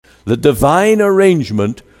the divine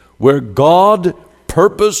arrangement where God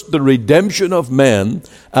purposed the redemption of men,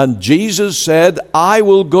 and Jesus said, I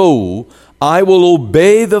will go, I will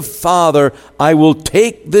obey the Father, I will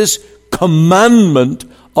take this commandment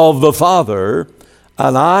of the Father,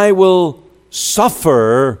 and I will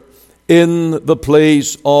suffer in the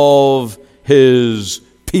place of his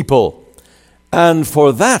people. And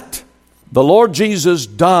for that, the Lord Jesus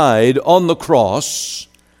died on the cross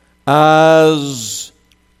as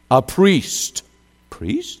a priest.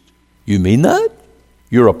 Priest? You mean that?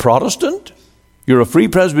 You're a Protestant? You're a Free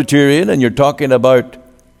Presbyterian and you're talking about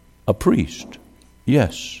a priest?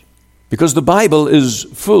 Yes. Because the Bible is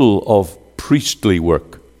full of priestly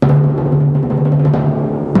work.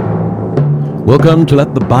 Welcome to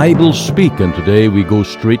Let the Bible Speak, and today we go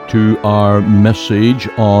straight to our message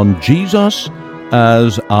on Jesus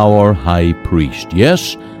as our high priest.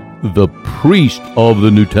 Yes, the priest of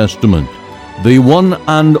the New Testament, the one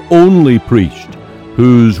and only priest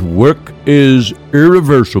whose work is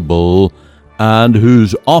irreversible and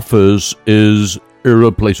whose office is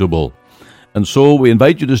irreplaceable. And so we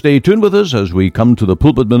invite you to stay tuned with us as we come to the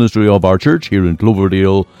pulpit ministry of our church here in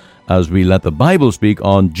Cloverdale as we let the Bible speak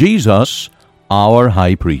on Jesus, our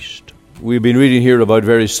high priest. We've been reading here about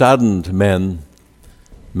very saddened men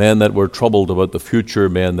that were troubled about the future,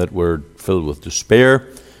 men that were filled with despair.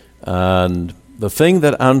 And the thing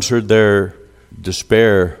that answered their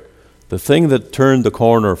despair, the thing that turned the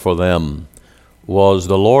corner for them, was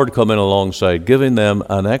the Lord coming alongside, giving them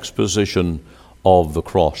an exposition of the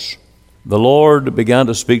cross. The Lord began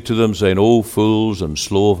to speak to them, saying, "O fools and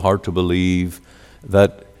slow of heart to believe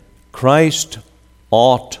that Christ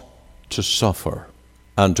ought to suffer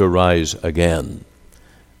and to rise again."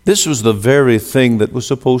 This was the very thing that was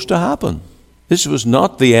supposed to happen. This was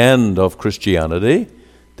not the end of Christianity.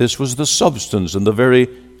 This was the substance and the very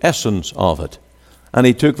essence of it. And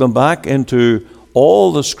he took them back into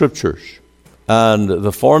all the scriptures. And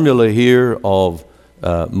the formula here of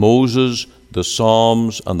Moses, the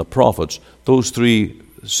Psalms, and the prophets, those three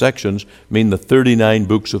sections mean the 39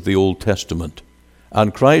 books of the Old Testament.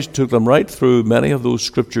 And Christ took them right through many of those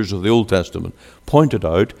scriptures of the Old Testament, pointed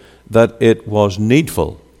out that it was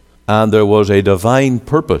needful, and there was a divine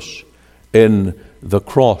purpose in the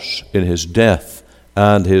cross, in his death,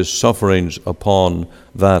 and his sufferings upon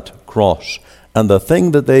that cross. And the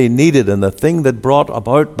thing that they needed, and the thing that brought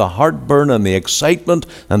about the heartburn and the excitement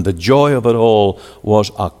and the joy of it all, was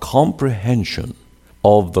a comprehension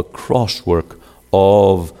of the crosswork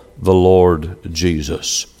of the Lord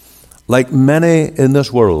Jesus. Like many in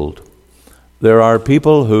this world, there are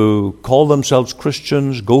people who call themselves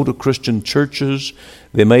Christians, go to Christian churches.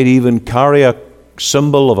 They might even carry a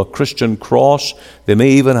symbol of a Christian cross. They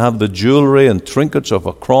may even have the jewelry and trinkets of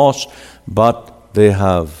a cross, but they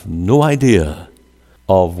have no idea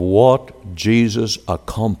of what Jesus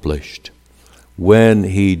accomplished when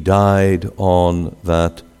he died on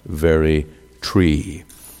that very tree.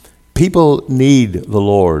 People need the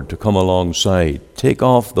Lord to come alongside, take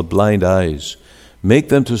off the blind eyes, make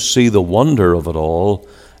them to see the wonder of it all,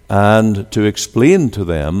 and to explain to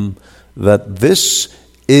them that this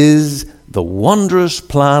is the wondrous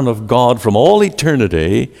plan of God from all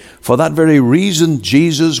eternity. For that very reason,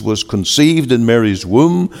 Jesus was conceived in Mary's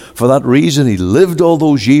womb. For that reason, he lived all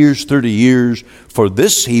those years, 30 years. For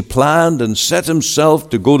this, he planned and set himself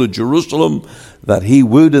to go to Jerusalem, that he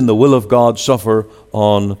would, in the will of God, suffer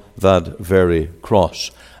on that very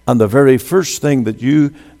cross. And the very first thing that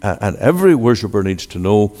you and every worshiper needs to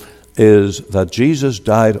know is that Jesus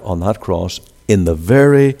died on that cross in the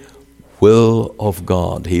very will of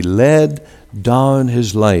God. He laid down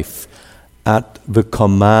his life at the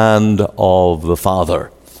command of the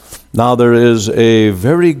Father. Now there is a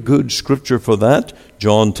very good scripture for that,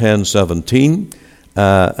 John 10:17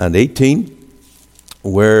 and 18,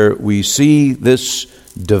 where we see this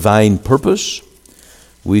divine purpose.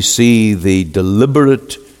 We see the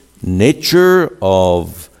deliberate nature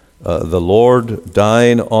of the Lord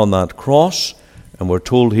dying on that cross. And we're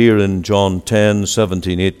told here in John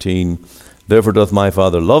 10:17, 18, "Therefore doth my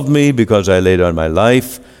Father love me, because I lay down my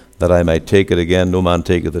life, that I might take it again. No man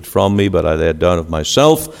taketh it from me, but I lay it down of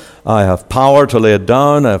myself. I have power to lay it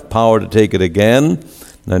down, I have power to take it again."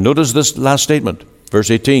 Now notice this last statement,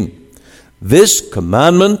 verse 18. "This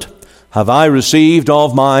commandment have I received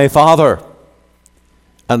of my Father."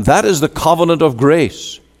 And that is the covenant of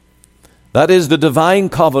grace. That is the divine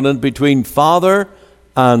covenant between Father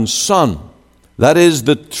and Son. That is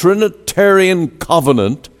the Trinitarian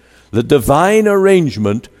covenant, the divine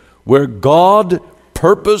arrangement where God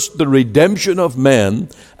purposed the redemption of men,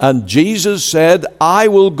 and Jesus said, "I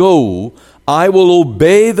will go, I will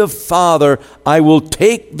obey the Father. I will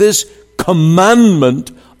take this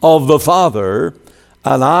commandment of the Father,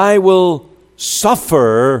 and I will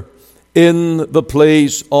suffer in the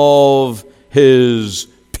place of his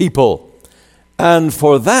people. And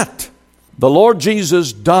for that, the Lord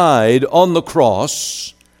Jesus died on the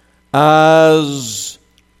cross as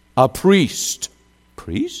a priest.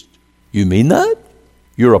 Priest? You mean that?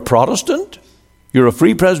 You're a Protestant? You're a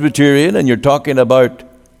Free Presbyterian, and you're talking about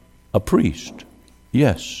a priest?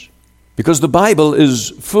 Yes. Because the Bible is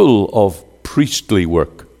full of priestly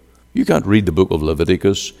work. You can't read the book of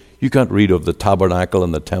Leviticus. You can't read of the tabernacle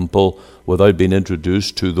and the temple without being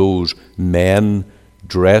introduced to those men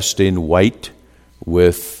dressed in white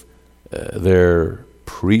with their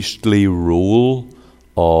priestly role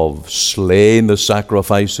of slaying the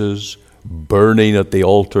sacrifices, burning at the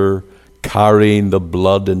altar, carrying the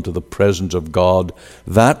blood into the presence of God.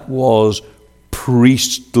 That was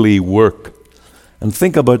priestly work. And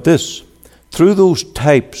think about this. Through those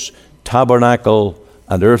types, tabernacle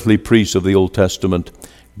and earthly priests of the Old Testament,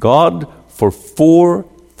 God, for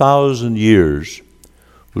 4,000 years,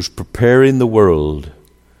 was preparing the world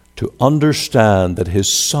to understand that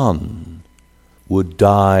his Son would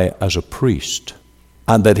die as a priest,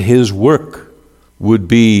 and that his work would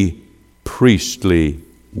be priestly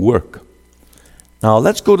work. Now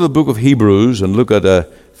let's go to the book of Hebrews and look at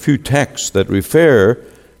a few texts that refer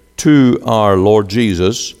to our Lord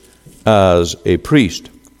Jesus as a priest.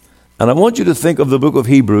 And I want you to think of the book of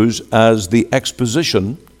Hebrews as the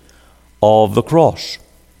exposition of the cross,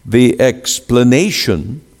 the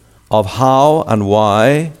explanation of how and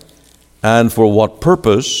why and for what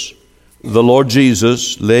purpose the Lord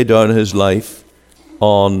Jesus laid down his life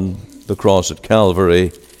on the cross at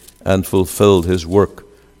Calvary and fulfilled his work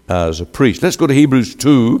as a priest. Let's go to Hebrews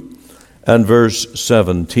 2 and verse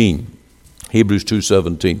 17. Hebrews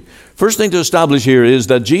 2:17. First thing to establish here is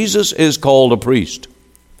that Jesus is called a priest.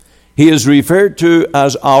 He is referred to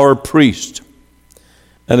as our priest.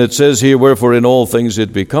 And it says here, wherefore in all things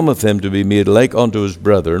it becometh him to be made like unto his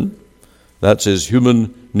brethren. That's his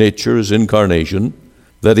human nature, his incarnation,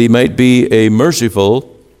 that he might be a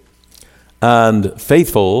merciful and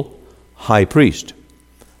faithful high priest.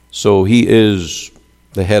 So he is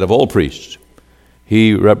the head of all priests.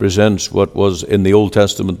 He represents what was in the Old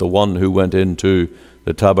Testament, the one who went into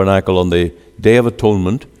the tabernacle on the Day of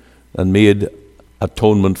Atonement and made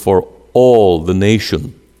atonement for all the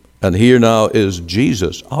nation. And here now is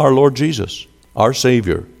Jesus, our Lord Jesus, our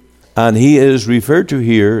Savior. And he is referred to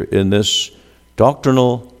here in this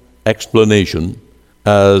doctrinal explanation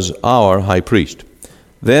as our high priest.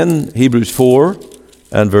 Then Hebrews 4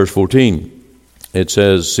 and verse 14. It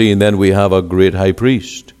says, seeing then we have a great high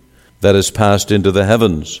priest that is passed into the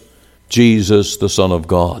heavens, Jesus the Son of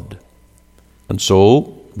God. And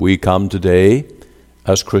so we come today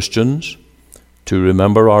as Christians to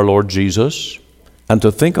remember our Lord Jesus and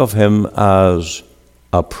to think of him as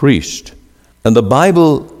a priest. And the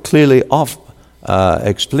Bible clearly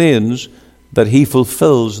explains that he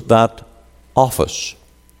fulfills that office.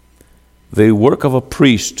 The work of a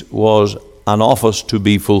priest was an office to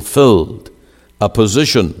be fulfilled, a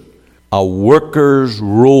position, a worker's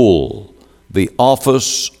role, the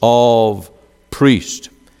office of priest.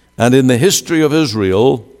 And in the history of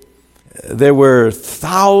Israel, there were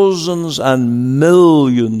thousands and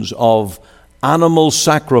millions of animal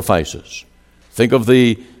sacrifices. Think of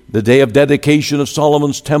the day of dedication of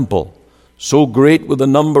Solomon's temple. So great were the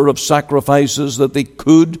number of sacrifices that they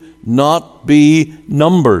could not be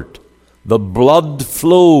numbered. The blood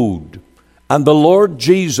flowed. And the Lord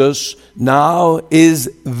Jesus now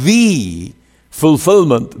is the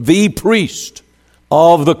fulfillment, the priest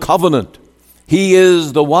of the covenant. He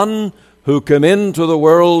is the one who came into the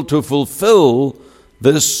world to fulfill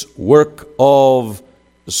this work of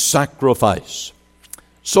sacrifice.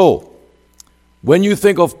 So, when you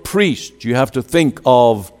think of priest, you have to think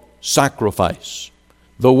of sacrifice.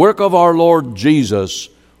 The work of our Lord Jesus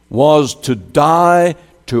was to die,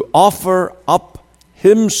 to offer up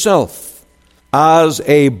himself as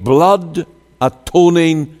a blood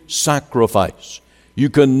atoning sacrifice. You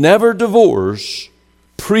can never divorce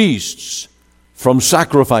priests from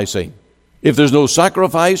sacrificing. If there's no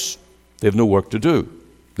sacrifice, they have no work to do.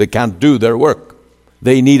 They can't do their work.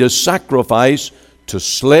 They need a sacrifice to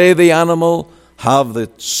slay the animal, have the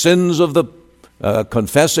sins of the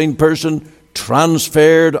confessing person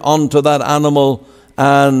transferred onto that animal,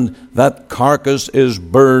 and that carcass is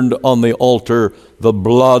burned on the altar. The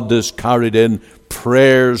blood is carried in.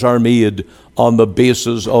 Prayers are made on the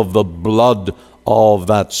basis of the blood of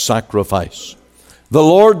that sacrifice. The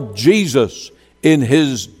Lord Jesus, in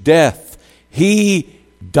his death, he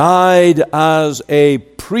died as a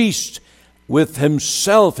priest with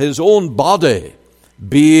himself, his own body,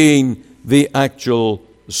 being the actual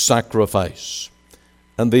sacrifice.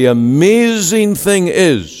 And the amazing thing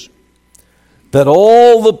is that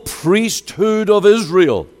all the priesthood of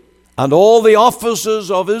Israel and all the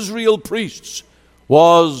offices of Israel priests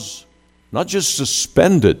was not just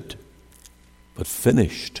suspended, but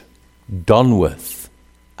finished, done with.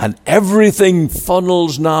 And everything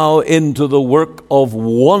funnels now into the work of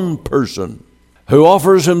one person who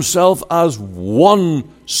offers himself as one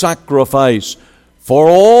sacrifice for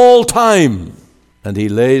all time. And he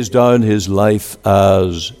lays down his life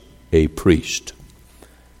as a priest.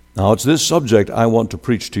 Now, it's this subject I want to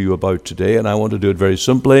preach to you about today, and I want to do it very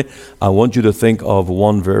simply. I want you to think of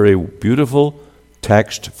one very beautiful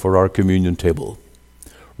text for our communion table.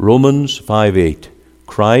 Romans 5:8.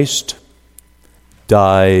 Christ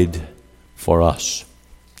died for us.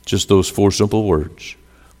 Just those four simple words.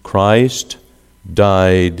 Christ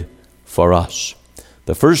died for us.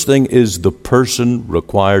 The first thing is the person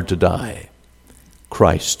required to die.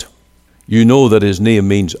 Christ. You know that his name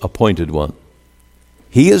means appointed one.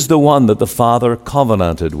 He is the one that the Father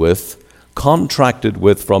covenanted with, contracted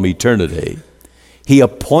with from eternity. He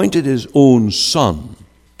appointed his own Son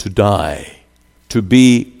to die, to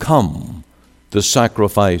become the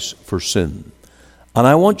sacrifice for sin. And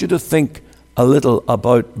I want you to think a little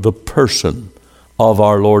about the person of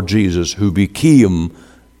our Lord Jesus who became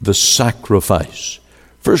the sacrifice.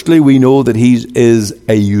 Firstly, we know that he is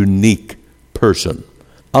a unique person.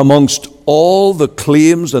 Amongst all the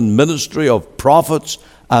claims and ministry of prophets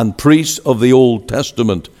and priests of the Old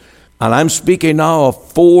Testament, and I'm speaking now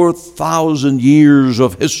of 4,000 years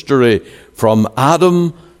of history from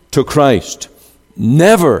Adam to Christ,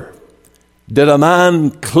 never did a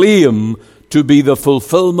man claim to be the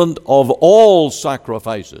fulfillment of all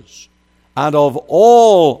sacrifices and of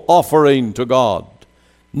all offering to God.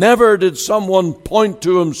 Never did someone point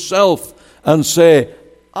to himself and say,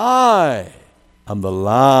 I am the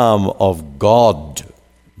Lamb of God.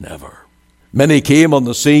 Never. Many came on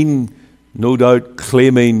the scene, no doubt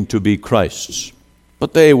claiming to be Christ's,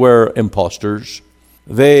 but they were impostors.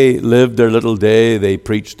 They lived their little day, they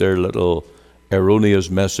preached their little erroneous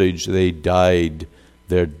message, they died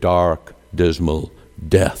their dark, dismal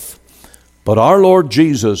death. But our Lord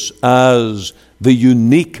Jesus, as the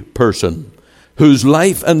unique person whose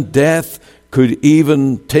life and death could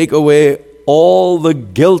even take away all the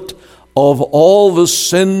guilt of all the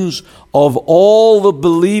sins of all the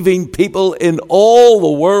believing people in all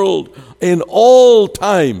the world, in all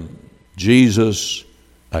time, Jesus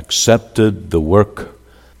accepted the work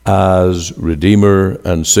as Redeemer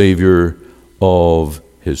and Savior of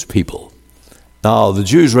his people. Now, the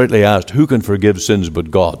Jews rightly asked, who can forgive sins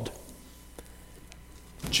but God?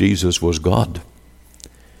 Jesus was God.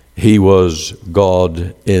 He was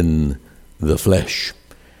God in the flesh.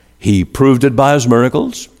 He proved it by his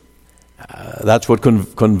miracles. That's what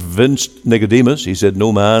convinced Nicodemus. He said,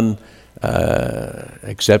 no man,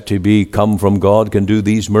 except he be come from God, can do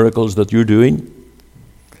these miracles that you're doing.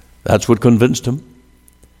 That's what convinced him.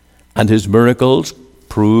 And his miracles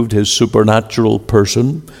proved his supernatural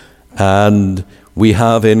person. And we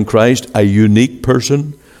have in Christ a unique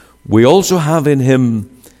person. We also have in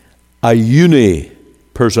him a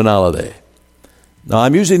uni-personality. Now,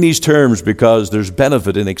 I'm using these terms because there's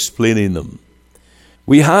benefit in explaining them.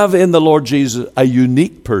 We have in the Lord Jesus a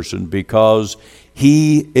unique person because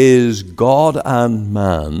he is God and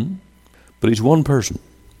man, but he's one person,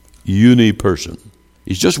 uni-person.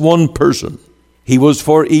 He's just one person. He was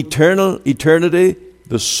for eternity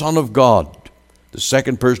the Son of God, the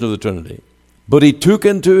second person of the Trinity. But he took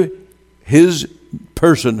into his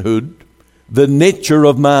personhood the nature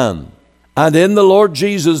of man. And in the Lord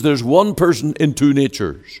Jesus, there's one person in two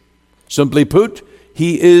natures. Simply put,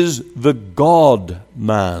 he is the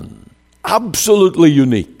God-man. Absolutely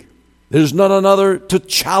unique. There's not another to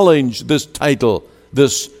challenge this title,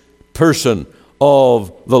 this person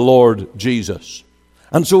of the Lord Jesus.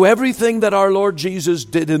 And so everything that our Lord Jesus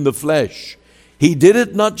did in the flesh, he did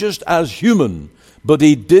it not just as human, but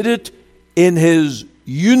he did it in his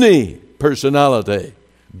uni-personality.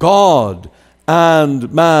 God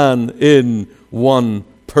and man in one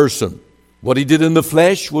person. What he did in the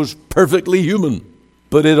flesh was perfectly human,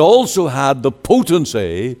 but it also had the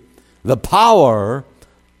potency, the power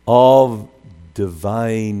of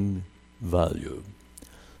divine value.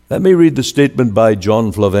 Let me read the statement by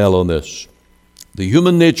John Flavel on this. The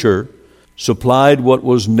human nature supplied what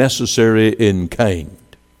was necessary in kind.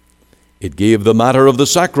 It gave the matter of the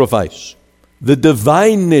sacrifice. The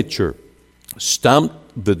divine nature stamped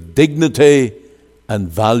the dignity and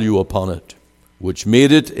value upon it. which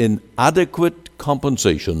made it in adequate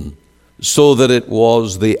compensation, so that it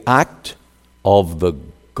was the act of the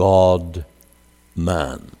God-man.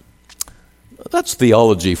 That's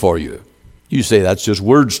theology for you. You say, that's just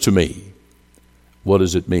words to me. What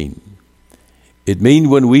does it mean? It means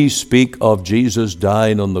when we speak of Jesus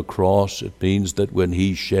dying on the cross, it means that when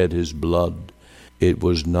he shed his blood, it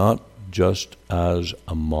was not just as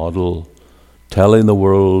a model telling the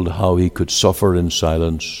world how he could suffer in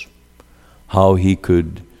silence, how he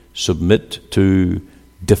could submit to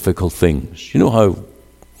difficult things. You know how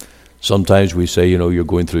sometimes we say, you're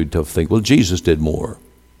going through tough things. Well, Jesus did more.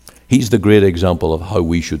 He's the great example of how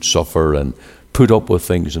we should suffer and put up with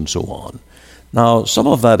things and so on. Now, some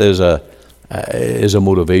of that is a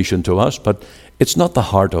motivation to us, but it's not the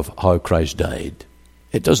heart of how Christ died.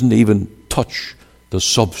 It doesn't even touch the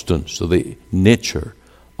substance or the nature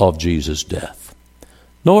of Jesus' death.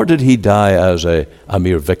 Nor did he die as a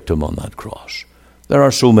mere victim on that cross. There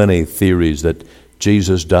are so many theories that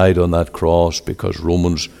Jesus died on that cross because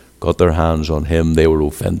Romans got their hands on him, they were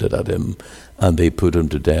offended at him, and they put him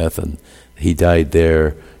to death, and he died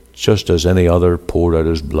there just as any other, poured out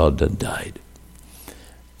his blood and died.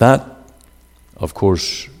 That, of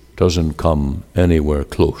course, doesn't come anywhere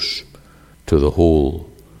close to the whole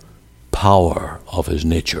power of his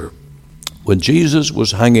nature. When Jesus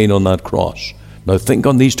was hanging on that cross, now think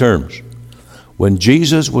on these terms. When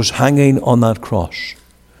Jesus was hanging on that cross,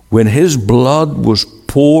 when his blood was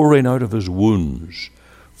pouring out of his wounds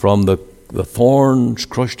from the thorns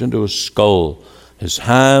crushed into his skull, his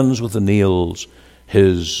hands with the nails,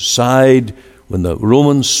 his side when the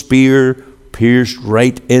Roman spear pierced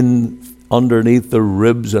right in underneath the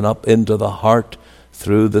ribs and up into the heart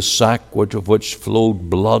through the sac of which flowed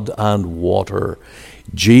blood and water.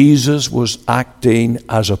 Jesus was acting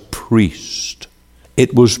as a priest.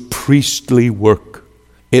 It was priestly work.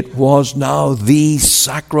 It was now the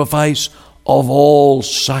sacrifice of all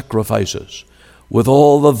sacrifices, with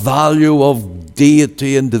all the value of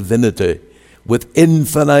deity and divinity, with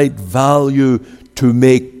infinite value to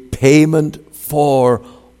make payment for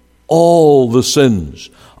all the sins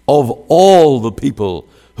of all the people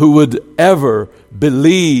who would ever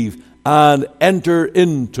believe and enter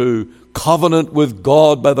into covenant with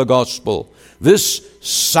God by the gospel. This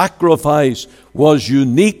sacrifice was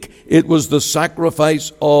unique. It was the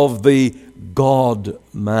sacrifice of the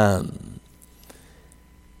God-man.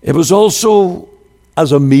 It was also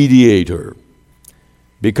as a mediator,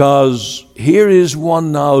 because here is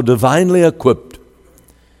one now divinely equipped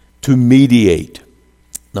to mediate.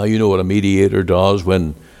 Now, you know what a mediator does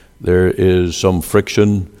when there is some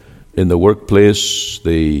friction in the workplace.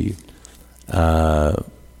 The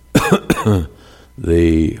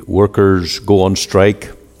the workers go on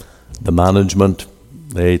strike. The management,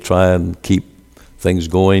 they try and keep things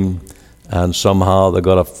going, and somehow they've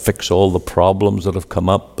got to fix all the problems that have come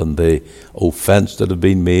up and the offense that have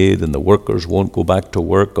been made, and the workers won't go back to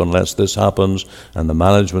work unless this happens, and the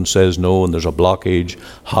management says no, and there's a blockage.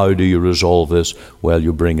 How do you resolve this? Well,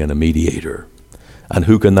 you bring in a mediator. And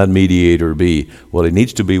who can that mediator be? Well, it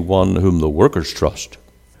needs to be one whom the workers trust,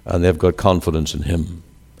 and they've got confidence in him.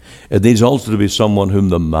 It needs also to be someone whom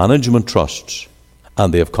the management trusts,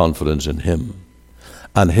 and they have confidence in him.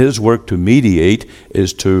 And his work to mediate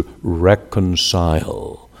is to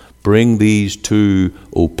reconcile, bring these two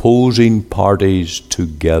opposing parties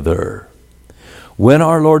together. When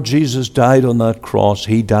our Lord Jesus died on that cross,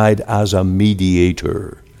 he died as a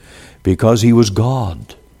mediator, because he was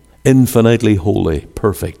God, infinitely holy,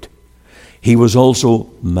 perfect. He was also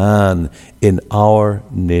man in our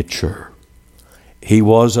nature. He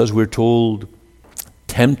was, as we're told,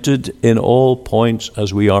 tempted in all points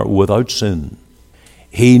as we are, without sin.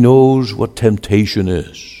 He knows what temptation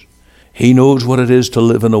is. He knows what it is to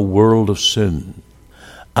live in a world of sin.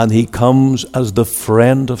 And he comes as the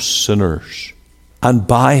friend of sinners. And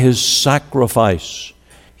by his sacrifice,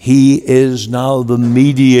 he is now the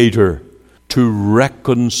mediator to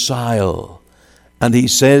reconcile. And he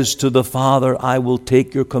says to the Father, I will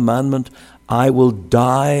take your commandment. I will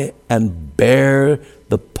die and bear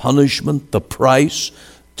the punishment, the price,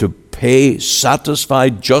 to pay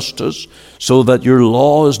satisfied justice, so that your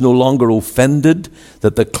law is no longer offended,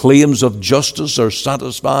 that the claims of justice are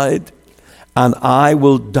satisfied. And I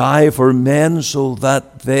will die for men so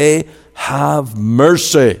that they have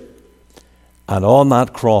mercy. And on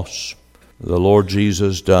that cross, the Lord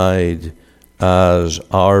Jesus died as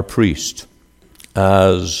our priest,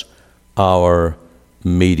 as our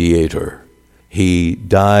mediator. He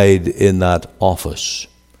died in that office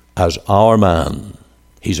as our man.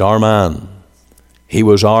 He's our man. He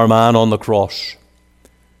was our man on the cross.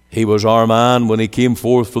 He was our man when he came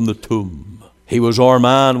forth from the tomb. He was our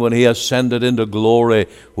man when he ascended into glory,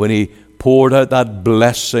 when he poured out that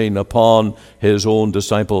blessing upon his own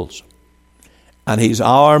disciples. And he's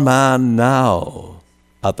our man now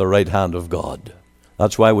at the right hand of God.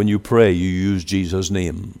 That's why when you pray, you use Jesus'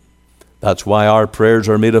 name. That's why our prayers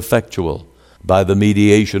are made effectual by the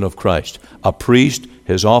mediation of Christ. A priest,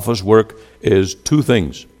 his office work is two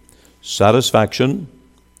things: satisfaction,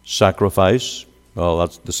 sacrifice. Well,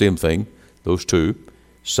 that's the same thing, those two,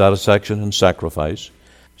 satisfaction and sacrifice,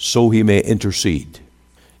 so he may intercede.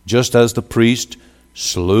 Just as the priest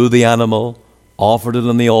slew the animal, offered it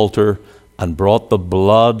on the altar, and brought the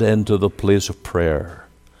blood into the place of prayer,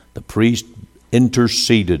 the priest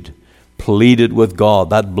interceded, pleaded with God.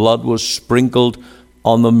 That blood was sprinkled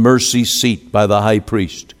on the mercy seat by the high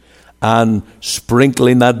priest. And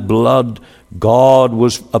sprinkling that blood, God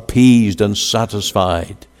was appeased and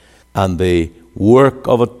satisfied. And the work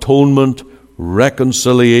of atonement,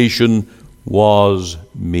 reconciliation was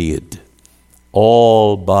made.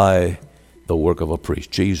 All by the work of a priest.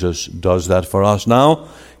 Jesus does that for us now.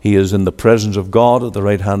 He is in the presence of God, at the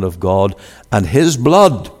right hand of God. And his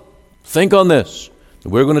blood, think on this.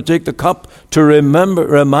 We're going to take the cup to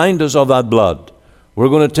remind us of that blood. We're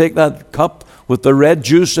going to take that cup with the red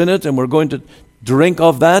juice in it, and we're going to drink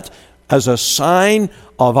of that as a sign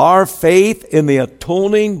of our faith in the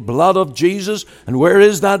atoning blood of Jesus. And where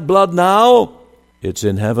is that blood now? It's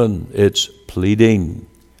in heaven. It's pleading.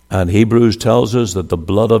 And Hebrews tells us that the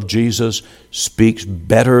blood of Jesus speaks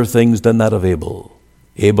better things than that of Abel.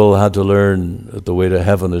 Abel had to learn that the way to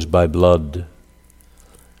heaven is by blood.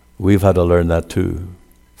 We've had to learn that too.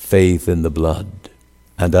 Faith in the blood.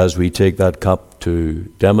 And as we take that cup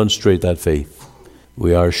to demonstrate that faith,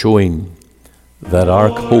 we are showing that our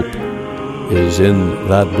hope is in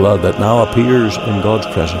that blood that now appears in God's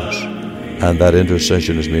presence, and that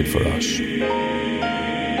intercession is made for us.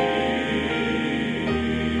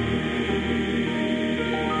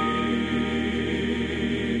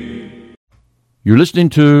 You're listening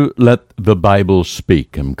to Let the Bible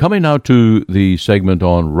Speak. I'm coming now to the segment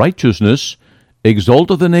on righteousness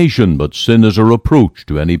exalteth a nation, but sin is a reproach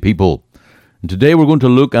to any people. And today we're going to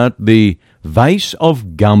look at the vice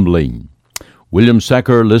of gambling. William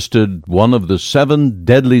Secker listed one of the 7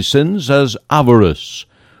 deadly sins as avarice,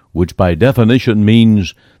 which by definition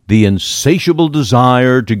means the insatiable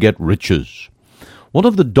desire to get riches. One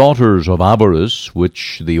of the daughters of avarice,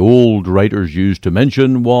 which the old writers used to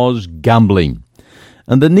mention, was gambling.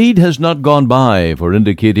 And the need has not gone by for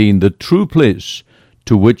indicating the true place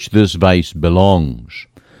to which this vice belongs.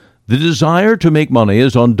 The desire to make money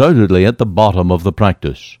is undoubtedly at the bottom of the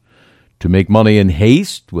practice. To make money in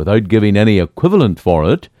haste without giving any equivalent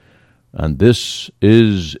for it, and this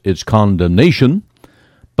is its condemnation,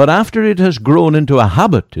 but after it has grown into a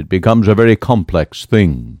habit, it becomes a very complex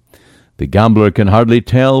thing. The gambler can hardly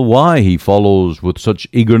tell why he follows with such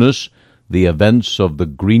eagerness the events of the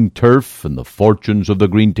green turf and the fortunes of the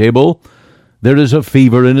green table. There is a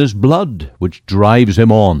fever in his blood which drives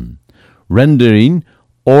him on, rendering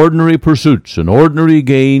ordinary pursuits and ordinary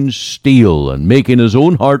gains steel and making his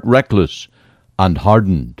own heart reckless and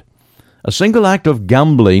hardened. A single act of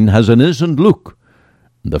gambling has an innocent look.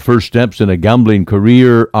 The first steps in a gambling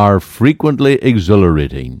career are frequently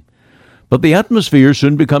exhilarating, but the atmosphere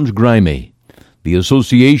soon becomes grimy. The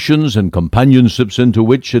associations and companionships into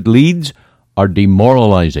which it leads are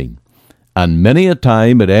demoralizing, and many a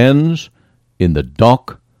time it ends in the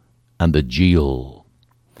dock and the jail.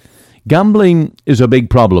 Gambling is a big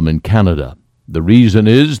problem in Canada. The reason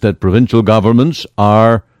is that provincial governments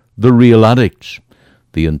are the real addicts.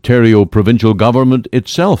 The Ontario provincial government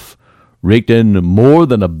itself raked in more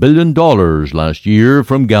than $1 billion last year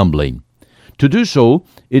from gambling. To do so,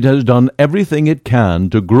 it has done everything it can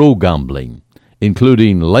to grow gambling,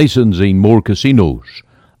 including licensing more casinos,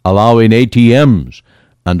 allowing ATMs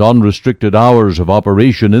and unrestricted hours of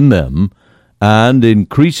operation in them, and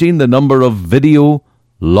increasing the number of video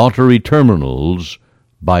lottery terminals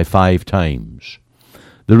by 5 times.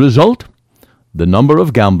 The result? The number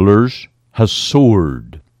of gamblers has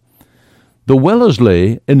soared. The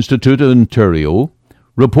Wellesley Institute of Ontario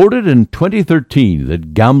reported in 2013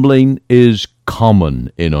 that gambling is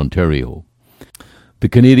common in Ontario. The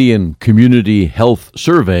Canadian Community Health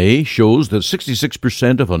Survey shows that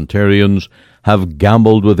 66% of Ontarians have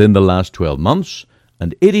gambled within the last 12 months,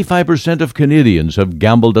 and 85% of Canadians have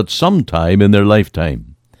gambled at some time in their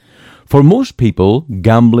lifetime. For most people,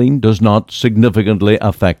 gambling does not significantly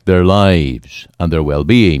affect their lives and their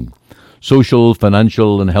well-being. Social,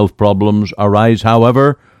 financial, and health problems arise,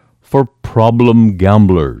 however, for problem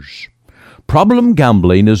gamblers. Problem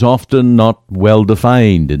gambling is often not well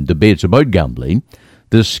defined in debates about gambling.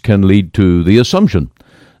 This can lead to the assumption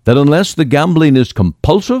that unless the gambling is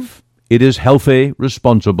compulsive, it is healthy,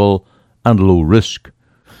 responsible, and low risk.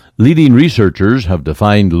 Leading researchers have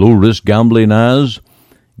defined low-risk gambling as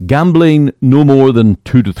gambling no more than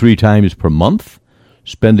 2 to 3 times per month,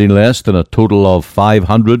 spending less than a total of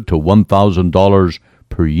 $500 to $1,000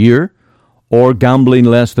 per year, or gambling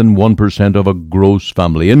less than 1% of a gross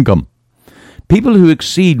family income. People who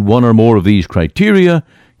exceed one or more of these criteria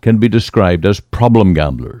can be described as problem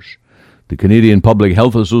gamblers. The Canadian Public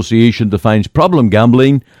Health Association defines problem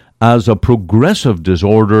gambling as a progressive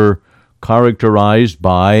disorder characterized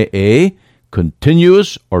by a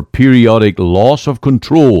continuous or periodic loss of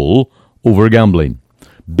control over gambling,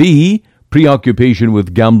 b, preoccupation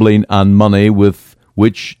with gambling and money with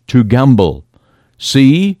which to gamble,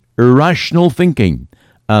 c, irrational thinking,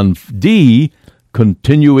 and d,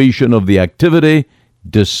 continuation of the activity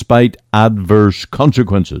despite adverse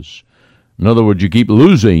consequences. In other words, you keep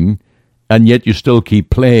losing and yet you still keep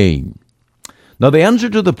playing. Now, the answer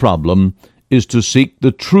to the problem is to seek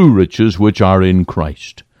the true riches which are in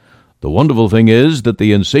Christ. The wonderful thing is that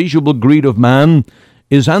the insatiable greed of man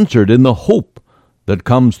is answered in the hope that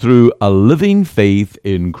comes through a living faith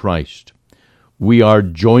in Christ. We are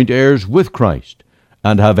joint heirs with Christ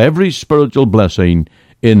and have every spiritual blessing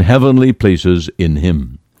in heavenly places in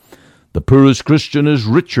Him. The poorest Christian is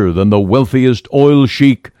richer than the wealthiest oil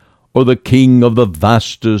sheik or the king of the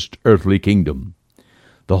vastest earthly kingdom.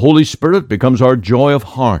 The Holy Spirit becomes our joy of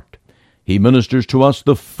heart. He ministers to us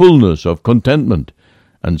the fullness of contentment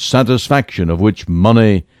and satisfaction of which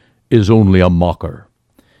money is only a mocker.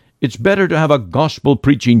 It's better to have a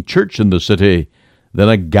gospel-preaching church in the city than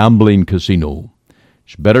a gambling casino.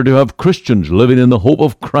 It's better to have Christians living in the hope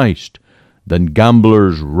of Christ than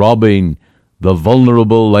gamblers robbing the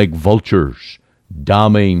vulnerable like vultures,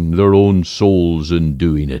 damning their own souls in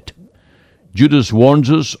doing it. Judas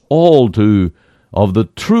warns us all of the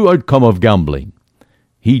true outcome of gambling.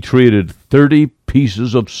 He traded 30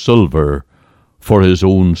 pieces of silver for his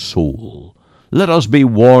own soul. Let us be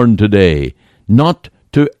warned today not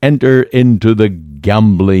to enter into the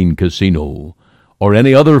gambling casino or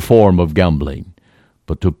any other form of gambling,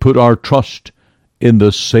 but to put our trust in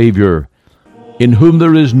the Savior, in whom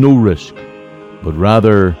there is no risk, but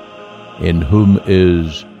rather in whom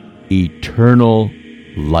is eternal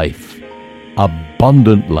life,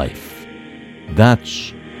 abundant life.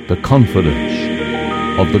 That's the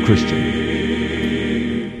confidence of the Christian.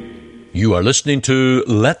 You are listening to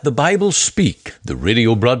Let the Bible Speak, the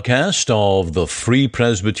radio broadcast of the Free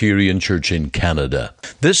Presbyterian Church in Canada.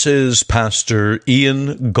 This is Pastor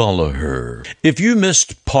Ian Gollaher. If you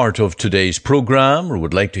missed part of today's program or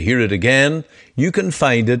would like to hear it again, you can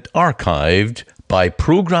find it archived by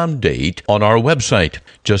program date on our website.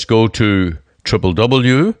 Just go to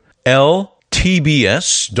www.ltbs.ca,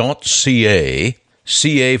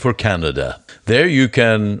 CA for Canada. There you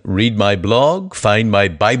can read my blog, find my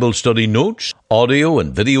Bible study notes, audio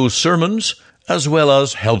and video sermons, as well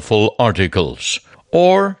as helpful articles.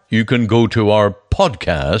 Or you can go to our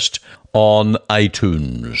podcast on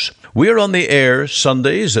iTunes. We're on the air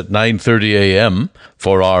Sundays at 9:30 a.m.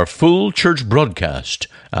 for our full church broadcast,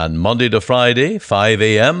 and Monday to Friday, 5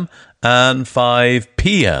 a.m. and 5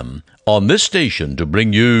 p.m. on this station to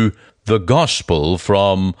bring you the gospel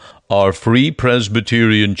from our Free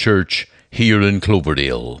Presbyterian Church here in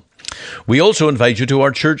Cloverdale. We also invite you to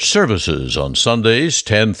our church services on Sundays,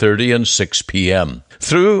 10:30 and 6 p.m.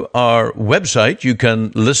 Through our website, you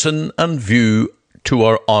can listen and view to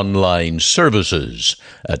our online services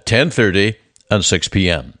at 10:30 and 6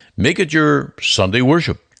 p.m. Make it your Sunday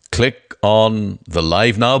worship. Click on the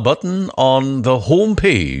Live Now button on the home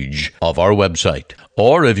page of our website.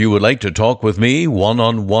 Or if you would like to talk with me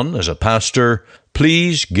one-on-one as a pastor,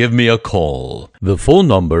 please give me a call. The phone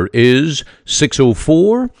number is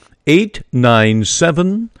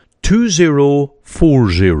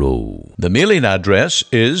 604-897-2040. The mailing address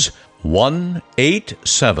is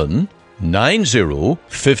 18790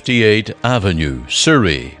 58th Avenue,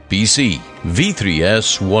 Surrey, BC,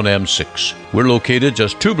 V3S1M6. We're located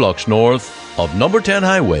just 2 blocks north of number 10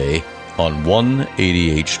 Highway on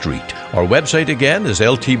 188th Street. Our website again is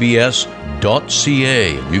ltbs.ca.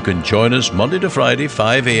 You can join us Monday to Friday,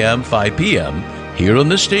 5 a.m., 5 p.m. here on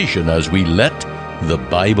the station as we let the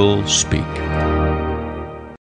Bible speak.